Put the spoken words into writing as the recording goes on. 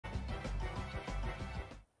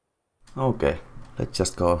Okay, let's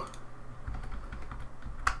just go.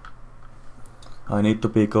 I need to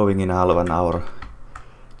be going in half an hour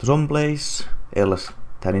to some place else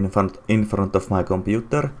than in front of my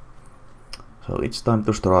computer. So it's time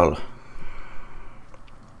to stroll.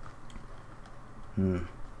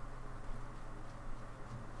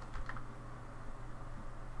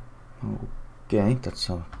 Okay,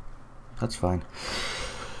 that's fine.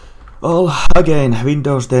 Well, again,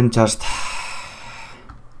 Windows 10 just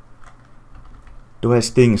does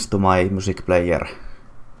things to my music player.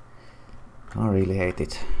 I really hate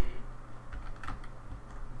it.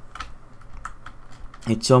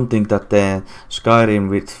 It's something that the Skyrim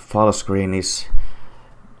with full screen is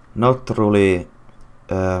not truly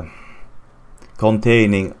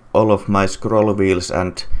containing all of my scroll wheels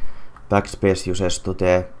and backspace uses to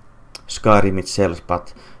the Skyrim itself,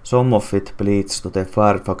 but some of it bleeds to the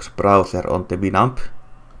Firefox browser on the Winamp.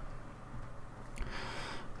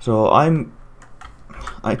 So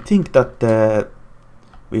I think that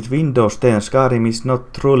with Windows 10 Skyrim is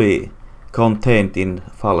not truly contained in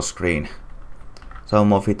full screen.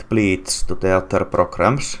 Some of it bleeds to the other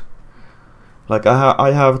programs. Like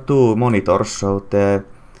I have two monitors, so the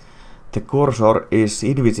cursor is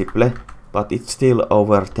invisible, but it's still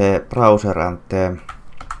over the browser and the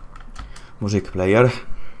music player.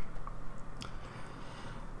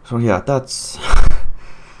 So yeah, that's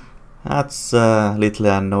a little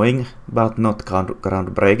annoying, but not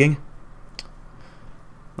groundbreaking.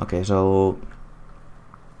 Okay, so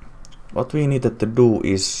what we needed to do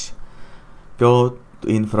is go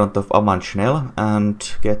in front of Avanchel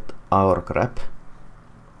and get our crap.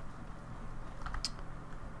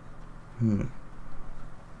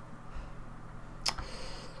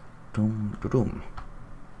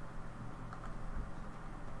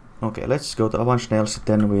 Okay, let's go to Avanchels,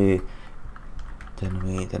 then we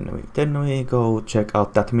go check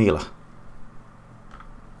out that mill.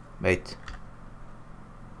 Wait.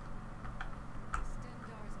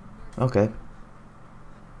 Okay.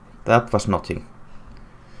 That was nothing.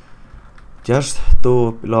 Just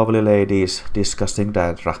two lovely ladies discussing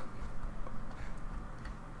Daedra.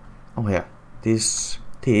 Oh yeah, this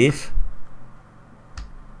thief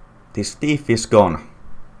is gone.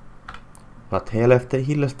 But he left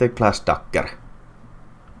the glass dagger.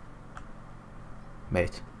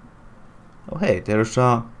 Wait. Oh hey, there's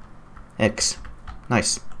a X.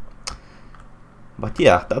 Nice. But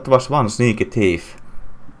yeah, that was one sneaky thief.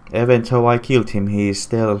 Even though I killed him, he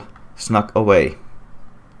still snuck away.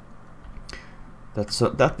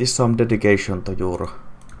 That is some dedication to your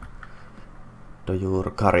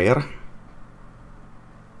career.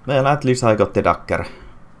 Well, at least I got the dagger.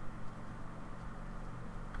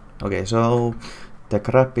 Okay, so the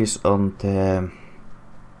crap is on the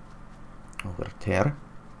over there.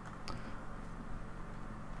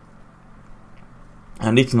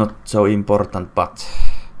 And it's not so important, but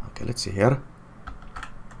okay, let's see here.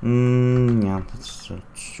 Yeah, that's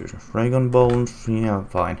dragon bones. Yeah,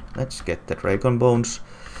 fine. Let's get the dragon bones.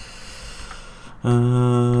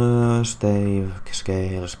 Stave,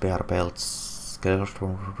 scale, spare belts, scales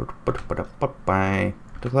from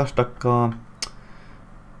the glass dagger.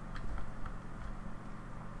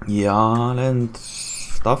 Yeah, and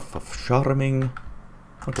stuff of charming.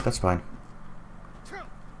 Okay, that's fine.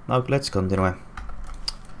 Now let's continue.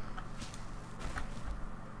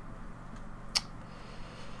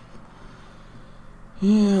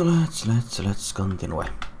 Yeah, let's continue.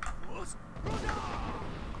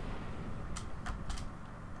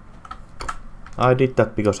 I did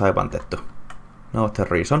that because I wanted to. No other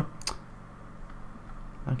reason.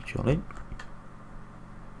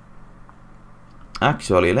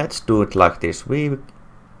 Actually, let's do it like this.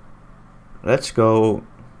 Let's go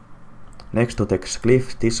next to the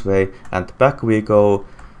cliff this way, and back we go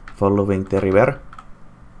following the river.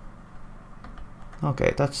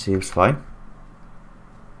 Okay, that seems fine.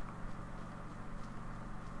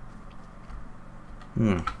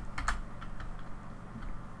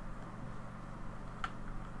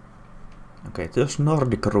 Okay, there's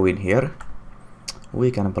Nordic ruin here.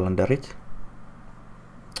 We can plunder it.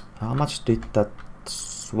 How much did that...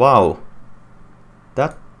 Wow!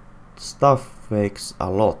 That stuff weighs a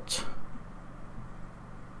lot.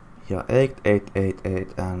 Yeah, 8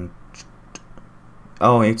 and...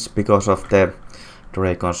 Oh, it's because of the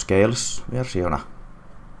dragon scales. Where's Iona?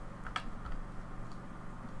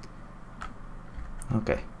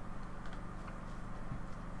 Okay.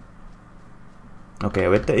 Okay,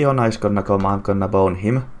 when the Iona is gonna come, I'm gonna bone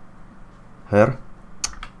him. Her.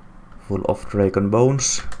 Full of dragon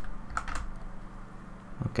bones.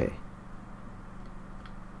 Okay.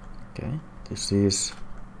 Okay, this is...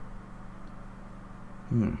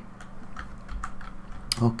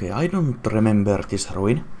 Okay, I don't remember this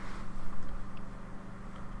ruin.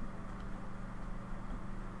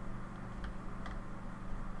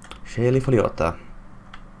 Sheli Faliota.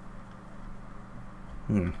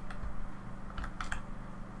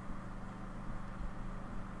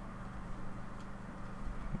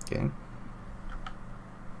 Okay.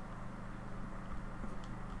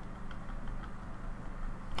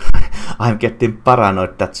 I'm getting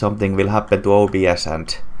paranoid that something will happen to OBS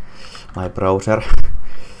and my browser.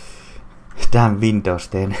 Damn Windows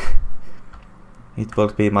 10. It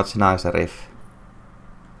would be much nicer if...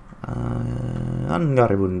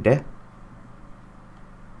 Angarwunde.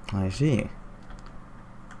 I see.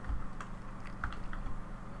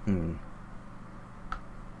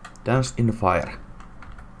 Dance in fire.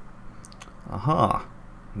 Aha.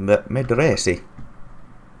 Medresi.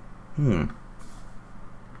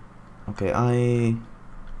 Okay,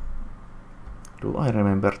 do I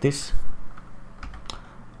remember this?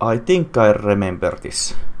 I think I remember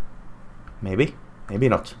this. Maybe, maybe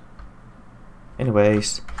not.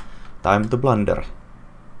 Anyways, time to blunder.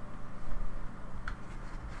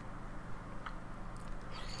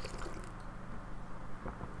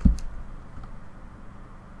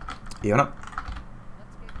 Iona.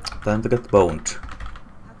 Time to get boned.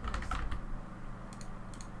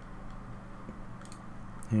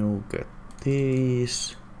 You get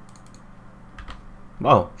these.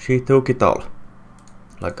 Wow, she took it all.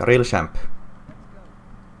 Like a real champ.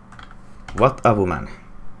 What a woman.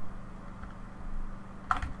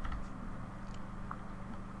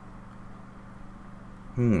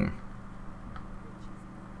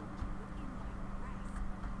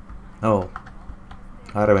 Oh,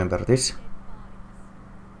 I remember this.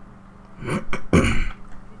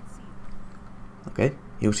 Okay,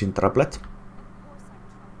 using tablet.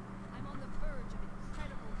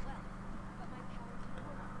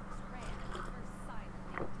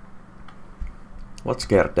 What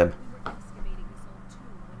scared them?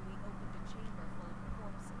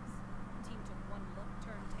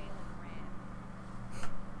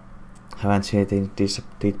 Haven't seen these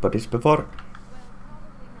dead bodies before.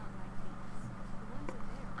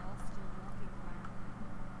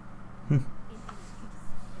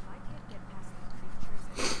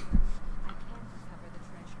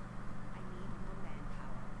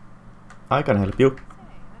 I can help you.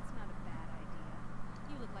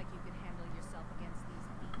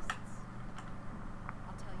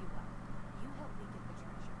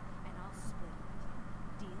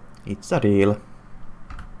 It's a deal.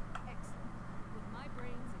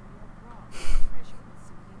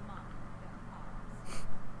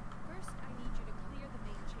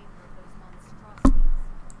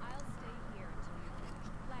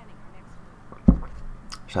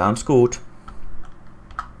 Sounds good.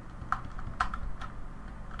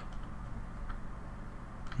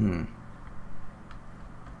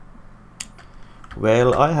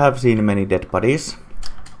 Well, I have seen many dead bodies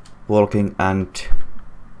walking and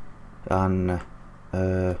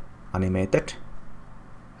animated,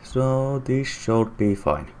 so this should be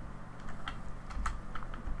fine.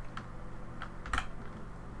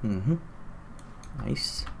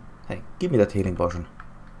 Nice. Hey, give me that healing potion.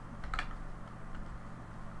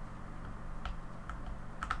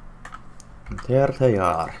 There they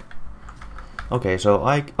are. Okay, so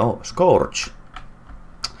Scourge.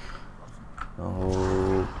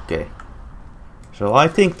 Okay. So I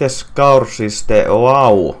think the Scourge is the...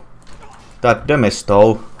 Wow! That damage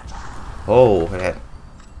though. Oh, yeah.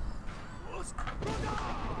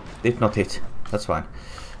 Did not hit. That's fine.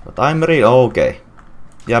 But I'm really... Okay.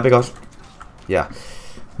 Yeah, because... Yeah.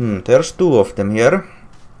 There's two of them here.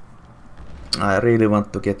 I really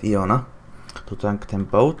want to get Iona to tank them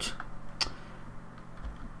both.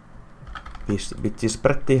 Which is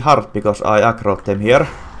pretty hard because I aggroed them here.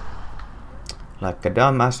 Like a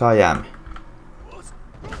dumb as I am.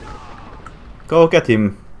 Go get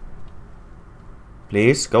him.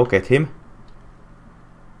 Please, go get him.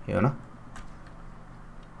 Iona.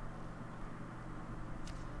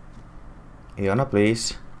 Iona,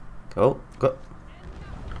 please. Go.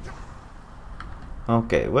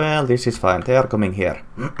 Okay, well, this is fine. They are coming here.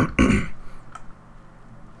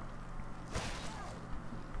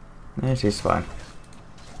 This is fine.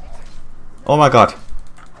 Oh my god.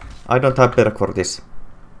 I don't have perk for this.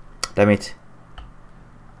 Damn it.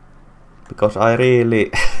 Because I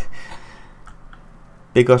really...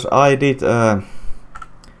 because I did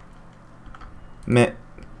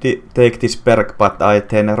take this perk, but I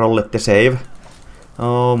then rolled the save.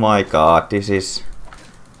 Oh my god, this is...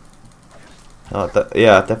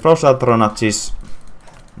 yeah, the Frost Atronach is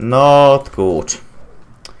not good.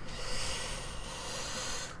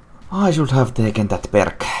 I should have taken that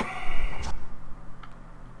perk.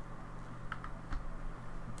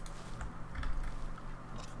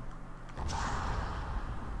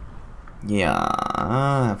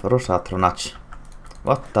 Yeah, for Satronach.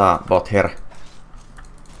 What about here?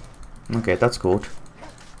 Okay, that's good.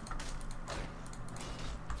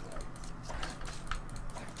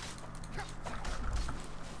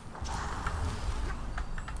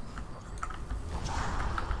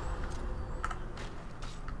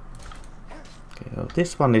 Okay, so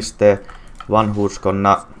this one is the one who's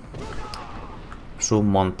gonna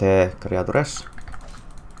summon the creatures.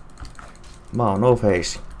 Wow, no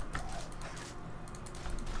face.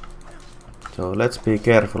 So let's be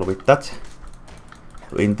careful with that.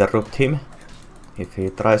 To interrupt him if he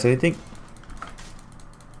tries anything.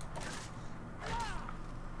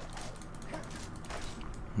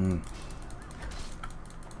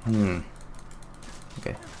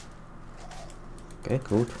 Okay. Okay,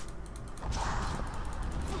 good.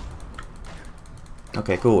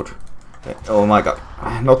 Okay, good. Oh my god,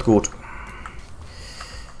 not good.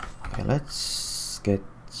 Okay, let's get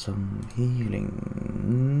some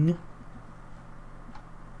healing.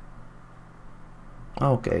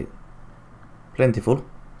 Okay, plentiful.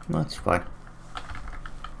 That's fine.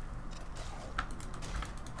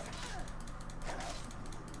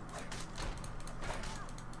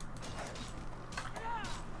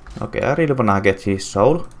 Okay, I really wanna get his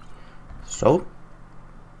soul. So.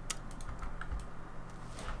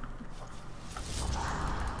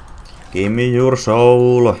 Give me your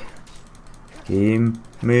soul. Give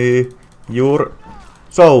me your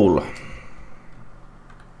soul.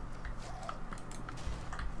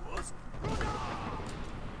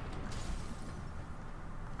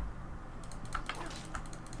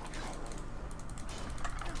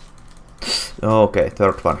 Okay,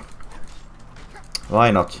 third one.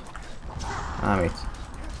 Why not? Damn it.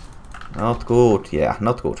 Not good. Yeah,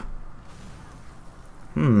 not good.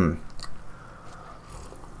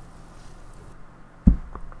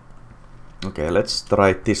 Okay, let's try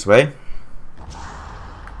it this way.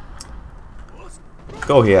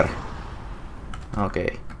 Go here.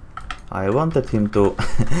 Okay. I wanted him to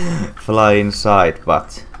fly inside,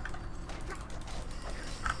 but...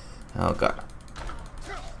 Oh god.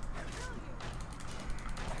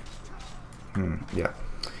 Yeah.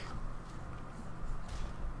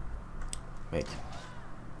 Wait.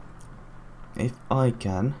 If I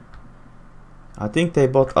can... I think they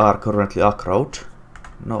both are currently accroed.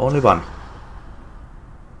 No, only one.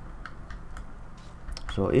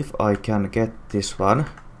 So if I can get this one...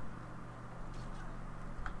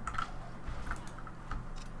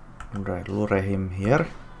 Right, lure him here.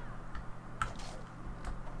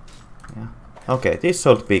 Yeah. Okay, this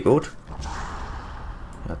should be good.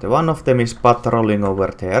 Yeah, the one of them is patrolling over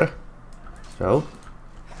there. So...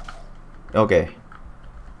 Okay.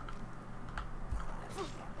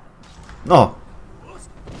 No!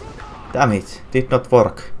 Damn it, did not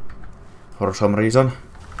work. For some reason.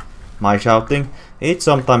 My shouting, it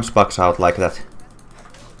sometimes bugs out like that.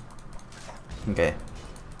 Okay.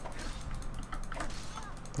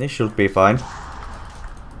 This should be fine.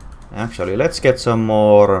 Actually, let's get some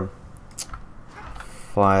more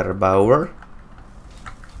firepower.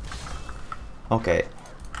 Okay.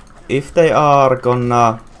 If they are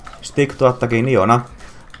gonna stick to attacking Iona,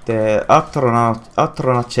 the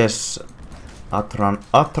Atronaces,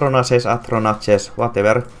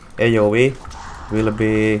 whatever, AoE will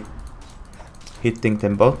be hitting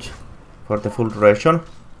them both for the full duration.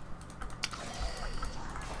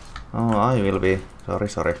 Oh, I will be.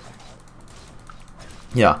 Sorry.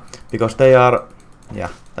 Yeah, because they are... Yeah,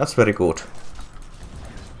 that's very good.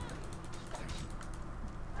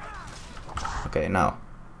 Okay, now.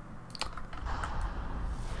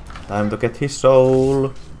 Time to get his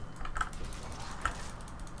soul.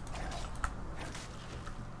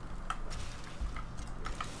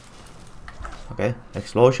 Okay,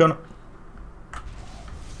 explosion.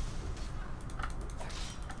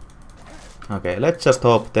 Okay, let's just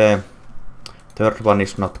hope the third one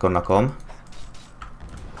is not gonna come.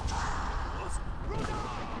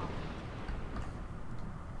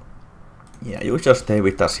 Yeah, you just stay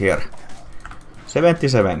with us here.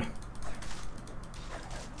 77.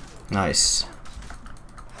 Nice.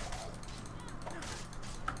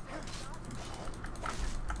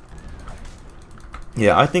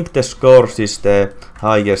 Yeah, I think the scores is the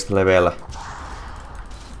highest level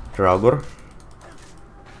Draugr.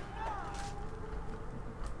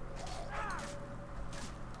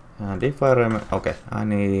 And if I remember... Okay, I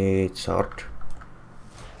need sword.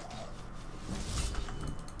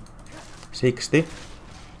 60.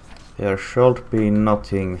 There should be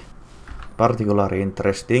nothing particularly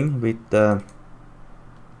interesting with the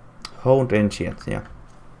honed ancient. Yeah,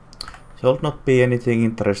 should not be anything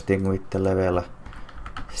interesting with the level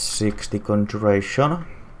 60 conjuration,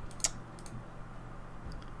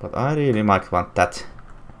 but I really might want that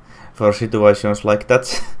for situations like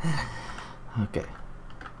that. Okay.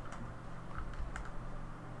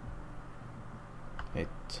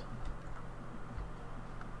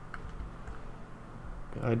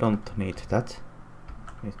 I don't need that.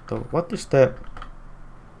 What is the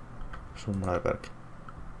Summerberg?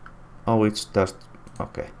 Oh, it's just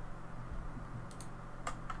okay.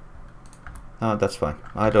 Ah, that's fine.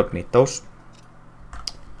 I don't need those.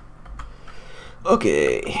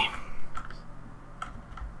 Okay.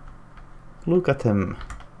 Look at them.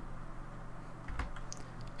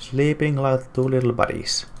 Sleeping like two little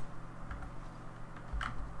buddies.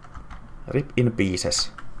 Rip in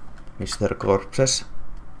pieces, Mr. Corpses.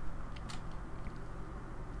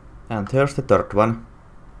 And there's the third one.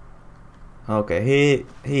 Okay,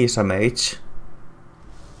 he is a mage.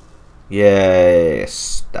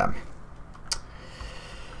 Yes, damn.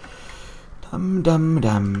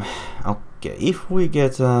 Damn. Okay, if we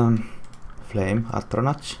get flame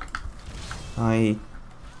Atronach, I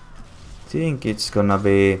think it's gonna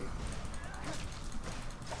be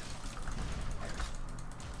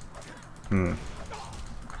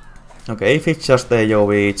okay, if it's just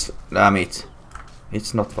AoE, it's damn it.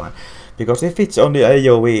 It's not fine. Because if it's only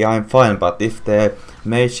AoE, I'm fine, but if the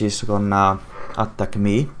mage is gonna attack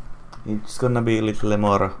me, it's gonna be a little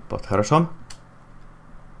more bothersome.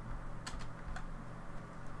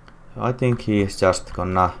 I think he is just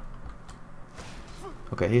gonna...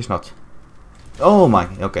 Okay, he's not. Oh my,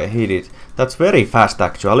 okay, he did. That's very fast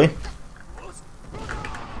actually.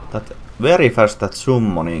 That very fast at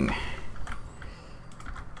summoning.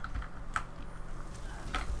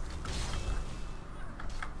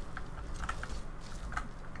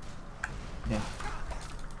 Yeah.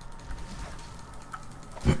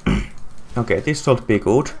 Okay, this should be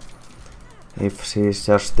good. If she's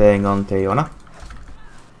just staying on Theona.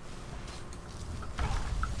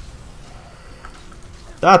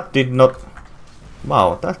 That did not...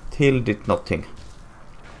 Wow, that heal did nothing.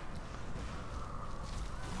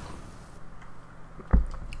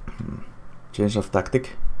 Change of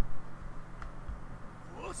tactic.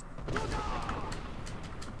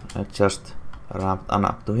 I just ramped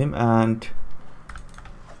up to him and...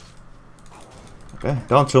 Okay,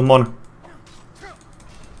 don't summon.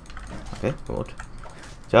 Okay, good.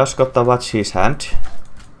 Just gotta watch his hand.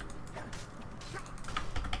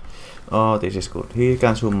 Oh, this is good. He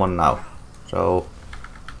can summon now. So...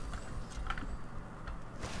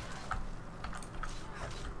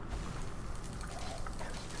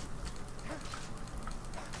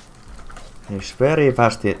 He's very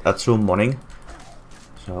fast at summoning.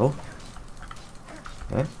 So...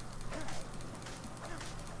 Okay.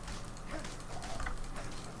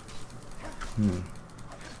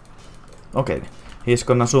 Okay, he's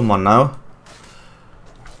gonna summon now.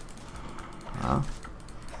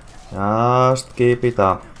 Just keep it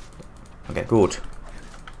up. Okay, good.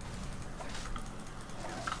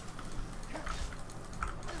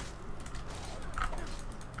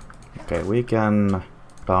 Okay, we can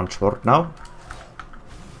bounce forward now.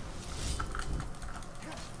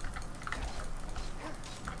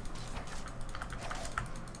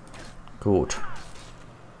 Good.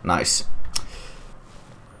 Nice.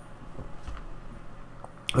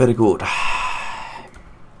 Very good.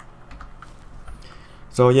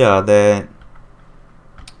 So yeah,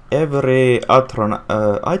 every Atron,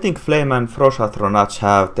 I think Flame and Frost Atronach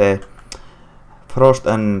have the Frost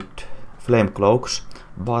and Flame cloaks,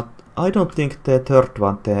 but I don't think the third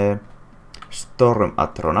one, the Storm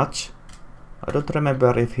Atronach. I don't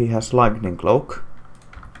remember if he has Lightning cloak.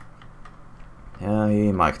 Yeah,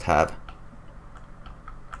 he might have.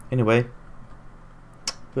 Anyway,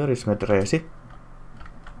 where is Medresi?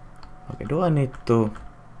 Okay, do I need to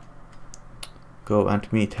go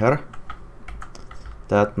and meet her?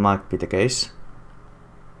 That might be the case.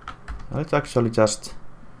 Let's actually just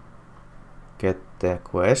get the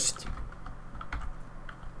quest.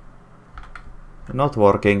 Not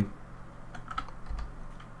working.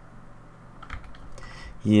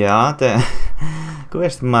 Yeah, the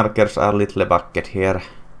quest markers are a little bugged here.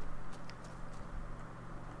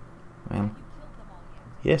 Well,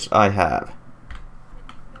 yes, I have.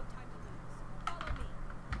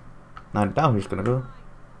 And now he's gonna go.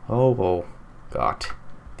 Oh, God,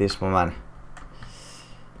 this woman.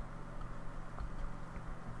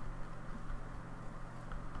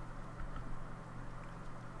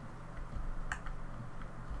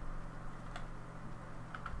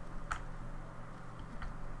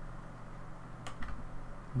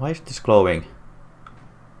 Why is this glowing?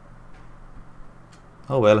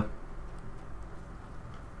 Oh well.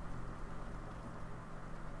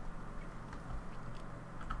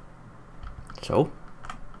 So?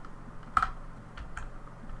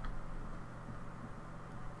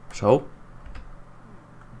 So?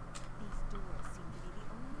 These doors seem to be the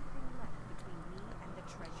only thing left between me and the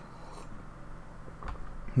treasure.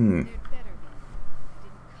 Hmm. There'd better be. I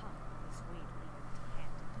didn't come this way to leave it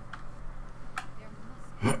empty-handed. There must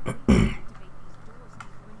be a way to activate these doors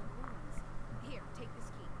deeper in the ruins. Here, take this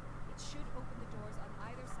key. It should open the doors on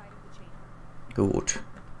either side of the chamber. Good.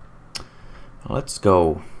 Let's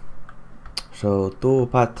go. So 2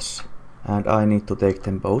 paths, and I need to take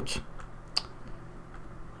them both.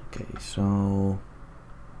 Okay, so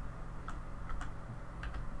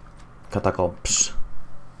catacombs.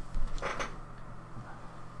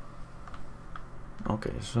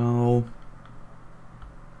 Okay, so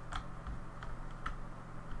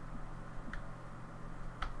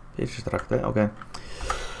extract. Okay.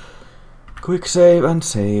 Quick save and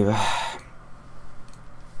save.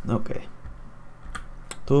 Okay.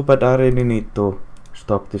 Too bad I really need to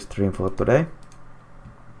stop this stream for today.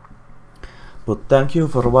 But thank you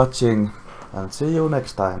for watching and see you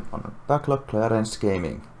next time on Backlog Clarence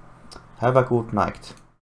Gaming. Have a good night.